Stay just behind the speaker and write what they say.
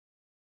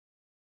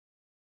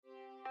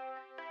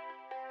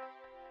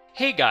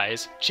Hey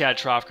guys, Chad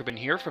Trofkerman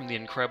here from the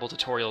Incredible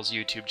Tutorials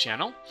YouTube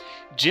channel.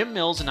 Jim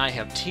Mills and I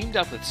have teamed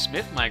up with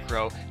Smith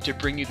Micro to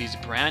bring you these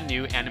brand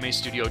new Anime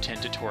Studio 10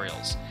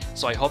 tutorials.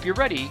 So I hope you're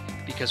ready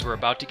because we're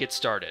about to get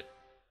started.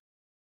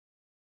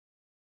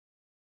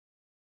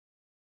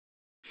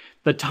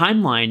 The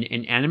timeline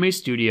in Anime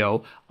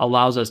Studio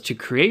allows us to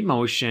create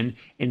motion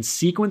and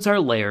sequence our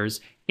layers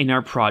in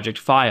our project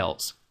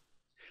files.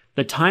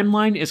 The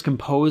timeline is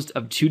composed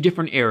of two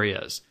different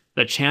areas,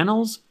 the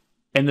channels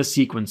and the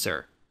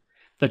sequencer.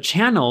 The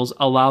channels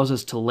allows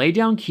us to lay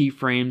down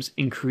keyframes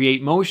and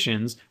create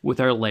motions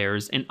with our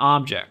layers and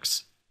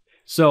objects.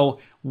 So,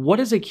 what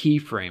is a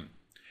keyframe?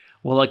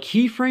 Well, a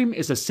keyframe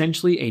is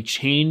essentially a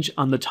change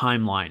on the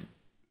timeline.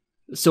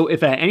 So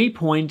if at any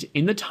point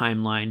in the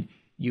timeline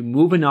you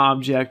move an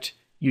object,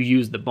 you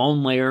use the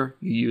bone layer,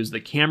 you use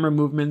the camera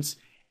movements,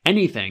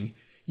 anything,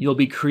 you'll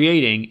be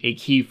creating a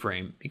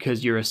keyframe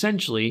because you're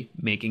essentially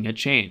making a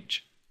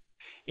change.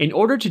 In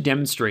order to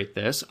demonstrate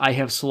this, I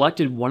have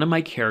selected one of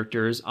my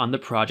characters on the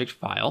project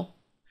file,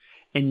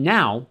 and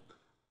now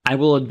I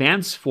will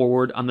advance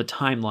forward on the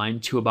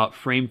timeline to about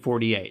frame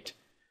 48.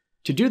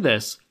 To do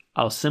this,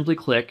 I'll simply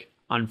click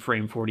on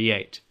frame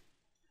 48.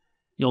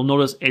 You'll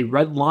notice a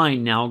red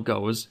line now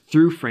goes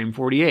through frame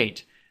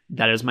 48.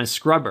 That is my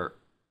scrubber,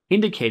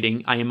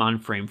 indicating I am on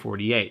frame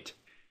 48.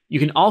 You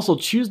can also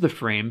choose the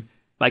frame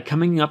by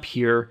coming up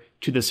here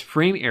to this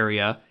frame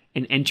area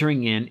and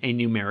entering in a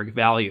numeric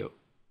value.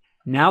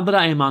 Now that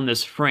I am on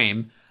this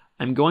frame,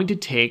 I'm going to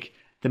take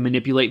the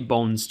Manipulate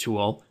Bones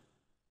tool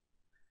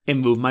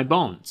and move my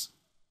bones.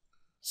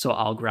 So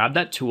I'll grab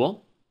that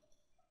tool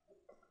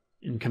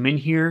and come in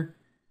here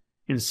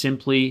and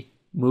simply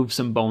move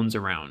some bones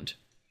around.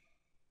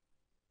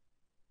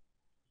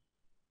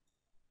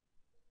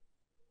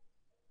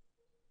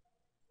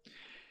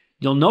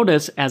 You'll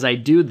notice as I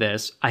do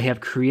this, I have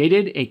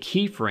created a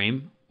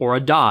keyframe or a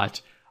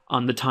dot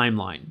on the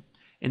timeline,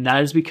 and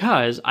that is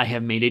because I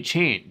have made a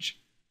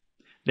change.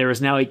 There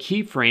is now a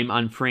keyframe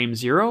on frame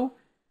 0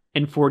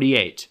 and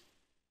 48.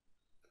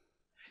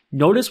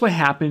 Notice what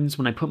happens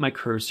when I put my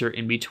cursor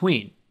in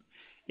between.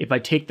 If I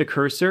take the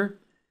cursor,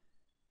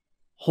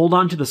 hold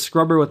on to the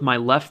scrubber with my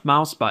left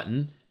mouse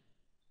button,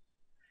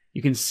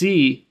 you can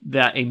see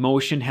that a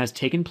motion has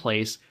taken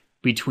place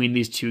between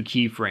these two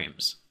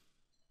keyframes.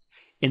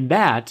 And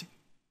that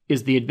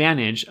is the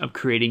advantage of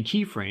creating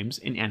keyframes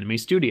in Anime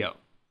Studio.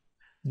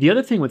 The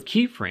other thing with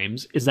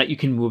keyframes is that you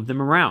can move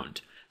them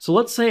around. So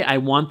let's say I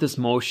want this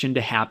motion to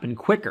happen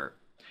quicker.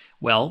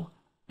 Well,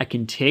 I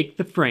can take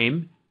the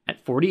frame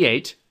at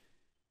 48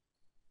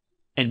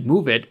 and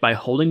move it by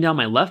holding down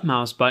my left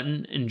mouse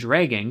button and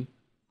dragging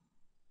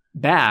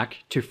back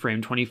to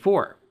frame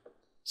 24.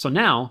 So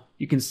now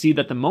you can see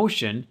that the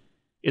motion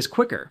is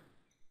quicker.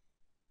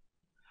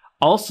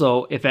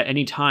 Also, if at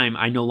any time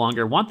I no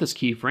longer want this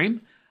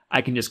keyframe,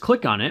 I can just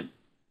click on it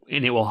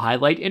and it will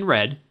highlight in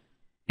red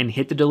and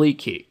hit the delete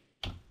key.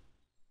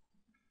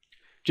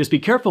 Just be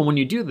careful when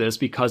you do this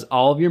because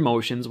all of your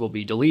motions will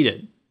be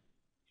deleted.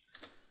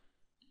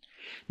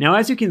 Now,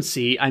 as you can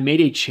see, I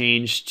made a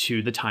change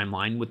to the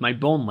timeline with my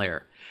bone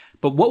layer.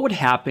 But what would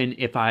happen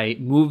if I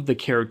moved the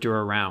character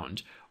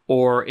around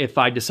or if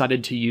I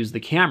decided to use the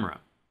camera?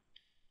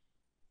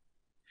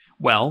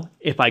 Well,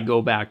 if I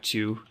go back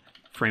to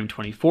frame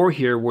 24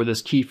 here where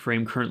this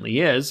keyframe currently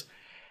is,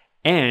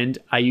 and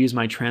I use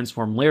my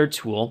transform layer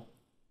tool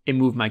and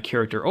move my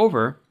character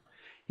over,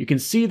 you can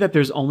see that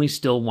there's only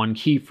still one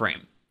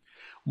keyframe.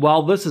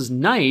 While this is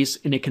nice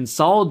and it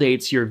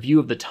consolidates your view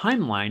of the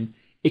timeline,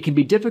 it can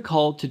be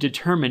difficult to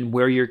determine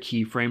where your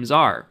keyframes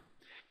are.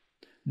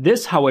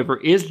 This, however,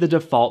 is the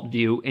default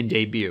view in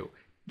Debut,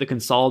 the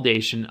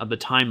consolidation of the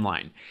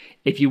timeline.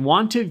 If you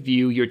want to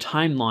view your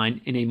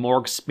timeline in a more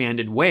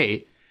expanded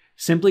way,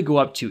 simply go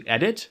up to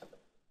Edit,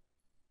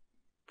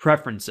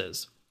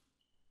 Preferences.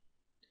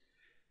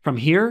 From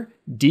here,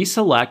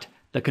 deselect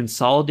the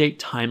Consolidate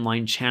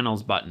Timeline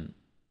Channels button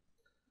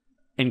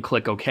and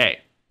click OK.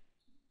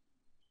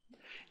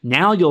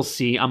 Now you'll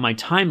see on my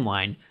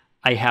timeline,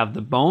 I have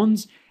the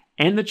bones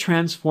and the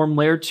transform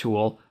layer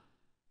tool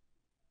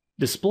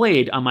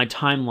displayed on my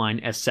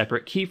timeline as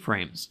separate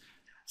keyframes.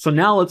 So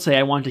now let's say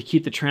I want to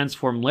keep the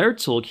transform layer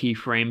tool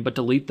keyframe but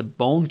delete the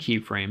bone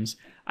keyframes.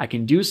 I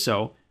can do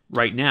so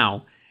right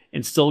now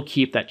and still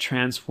keep that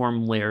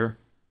transform layer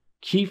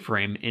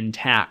keyframe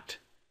intact.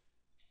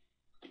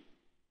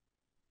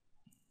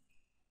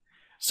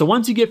 So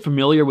once you get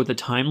familiar with the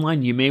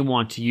timeline, you may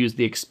want to use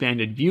the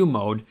expanded view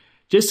mode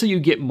just so you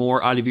get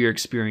more out of your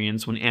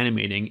experience when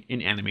animating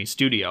in Anime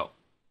Studio.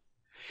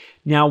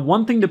 Now,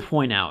 one thing to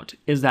point out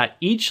is that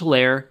each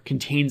layer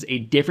contains a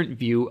different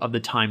view of the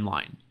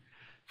timeline.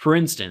 For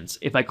instance,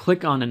 if I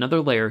click on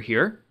another layer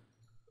here,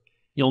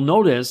 you'll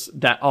notice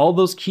that all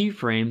those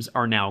keyframes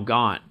are now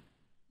gone.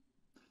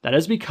 That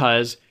is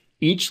because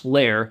each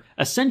layer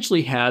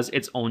essentially has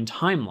its own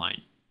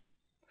timeline.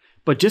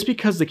 But just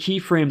because the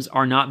keyframes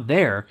are not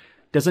there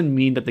doesn't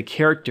mean that the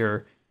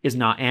character is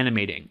not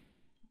animating.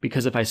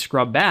 Because if I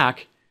scrub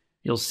back,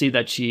 you'll see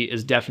that she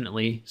is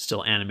definitely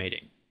still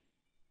animating.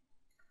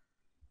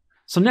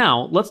 So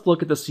now let's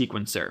look at the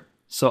sequencer.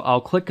 So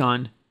I'll click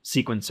on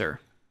Sequencer.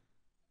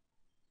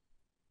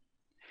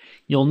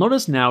 You'll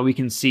notice now we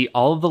can see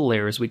all of the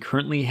layers we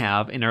currently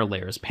have in our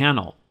Layers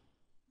panel.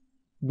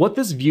 What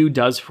this view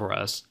does for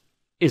us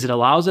is it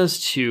allows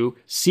us to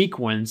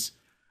sequence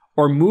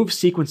or move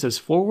sequences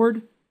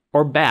forward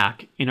or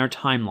back in our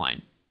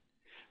timeline.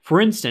 For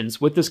instance,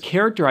 with this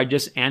character I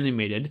just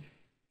animated,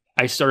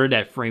 I started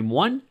at frame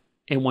 1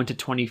 and went to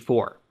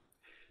 24.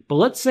 But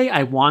let's say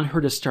I want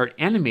her to start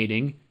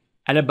animating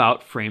at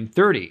about frame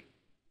 30.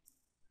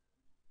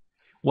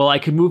 Well, I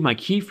could move my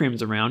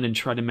keyframes around and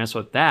try to mess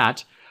with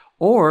that,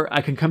 or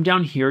I can come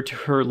down here to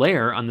her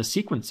layer on the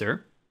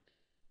sequencer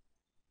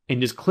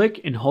and just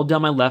click and hold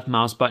down my left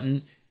mouse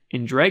button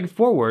and drag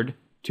forward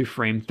to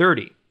frame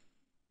 30.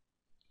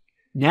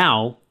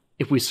 Now,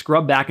 if we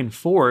scrub back and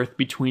forth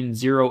between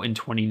 0 and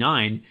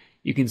 29,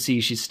 you can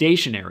see she's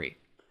stationary.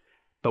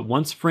 But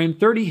once frame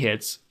 30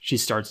 hits, she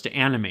starts to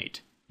animate.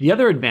 The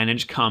other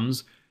advantage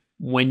comes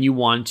when you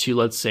want to,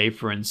 let's say,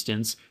 for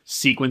instance,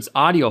 sequence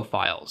audio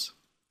files.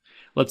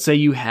 Let's say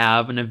you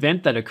have an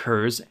event that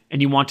occurs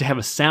and you want to have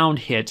a sound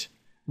hit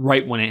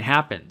right when it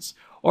happens.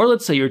 Or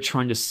let's say you're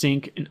trying to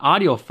sync an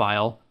audio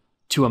file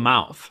to a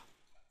mouth.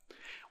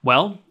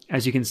 Well,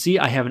 as you can see,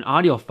 I have an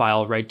audio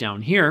file right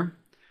down here,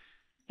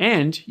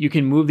 and you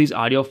can move these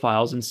audio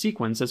files in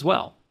sequence as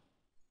well.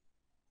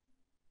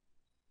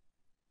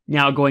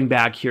 Now going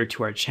back here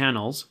to our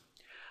channels,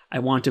 I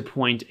want to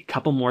point a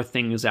couple more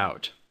things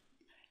out.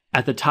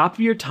 At the top of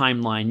your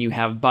timeline, you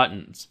have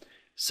buttons.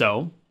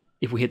 So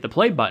if we hit the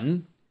play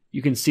button,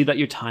 you can see that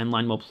your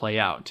timeline will play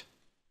out.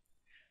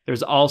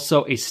 There's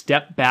also a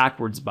step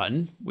backwards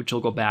button, which will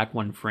go back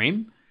 1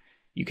 frame.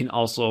 You can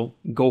also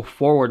go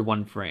forward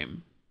 1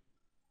 frame.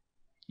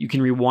 You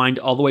can rewind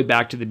all the way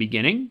back to the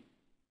beginning,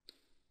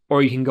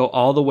 or you can go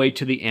all the way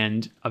to the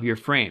end of your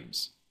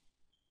frames.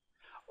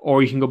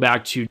 Or you can go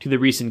back to the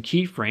recent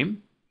keyframe,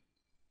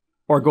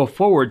 or go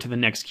forward to the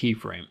next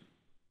keyframe.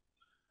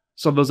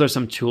 So those are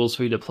some tools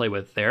for you to play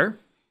with there.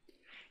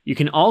 You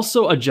can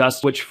also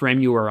adjust which frame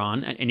you are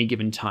on at any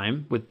given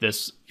time with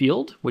this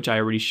field, which I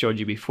already showed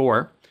you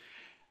before.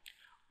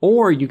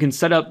 Or you can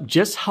set up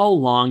just how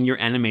long your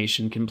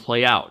animation can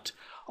play out.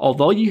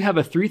 Although you have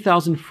a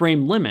 3000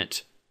 frame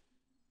limit,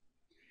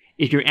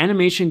 if your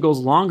animation goes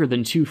longer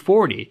than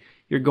 240,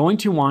 you're going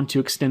to want to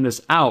extend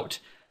this out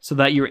so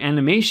that your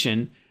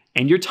animation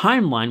and your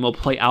timeline will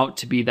play out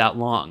to be that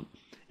long.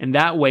 And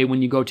that way,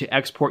 when you go to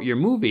export your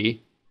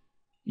movie,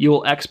 you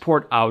will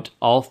export out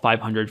all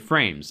 500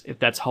 frames, if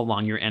that's how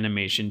long your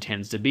animation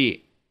tends to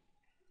be.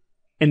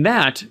 And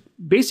that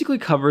basically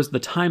covers the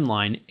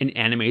timeline in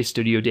Anime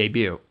Studio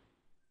Debut.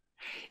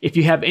 If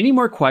you have any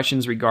more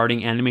questions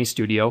regarding Anime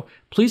Studio,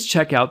 please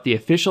check out the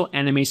official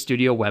Anime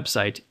Studio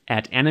website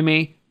at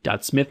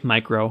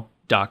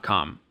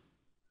anime.smithmicro.com.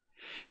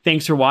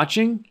 Thanks for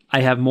watching.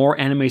 I have more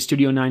Anime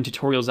Studio 9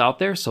 tutorials out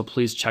there, so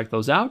please check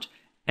those out,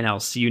 and I'll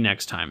see you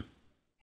next time.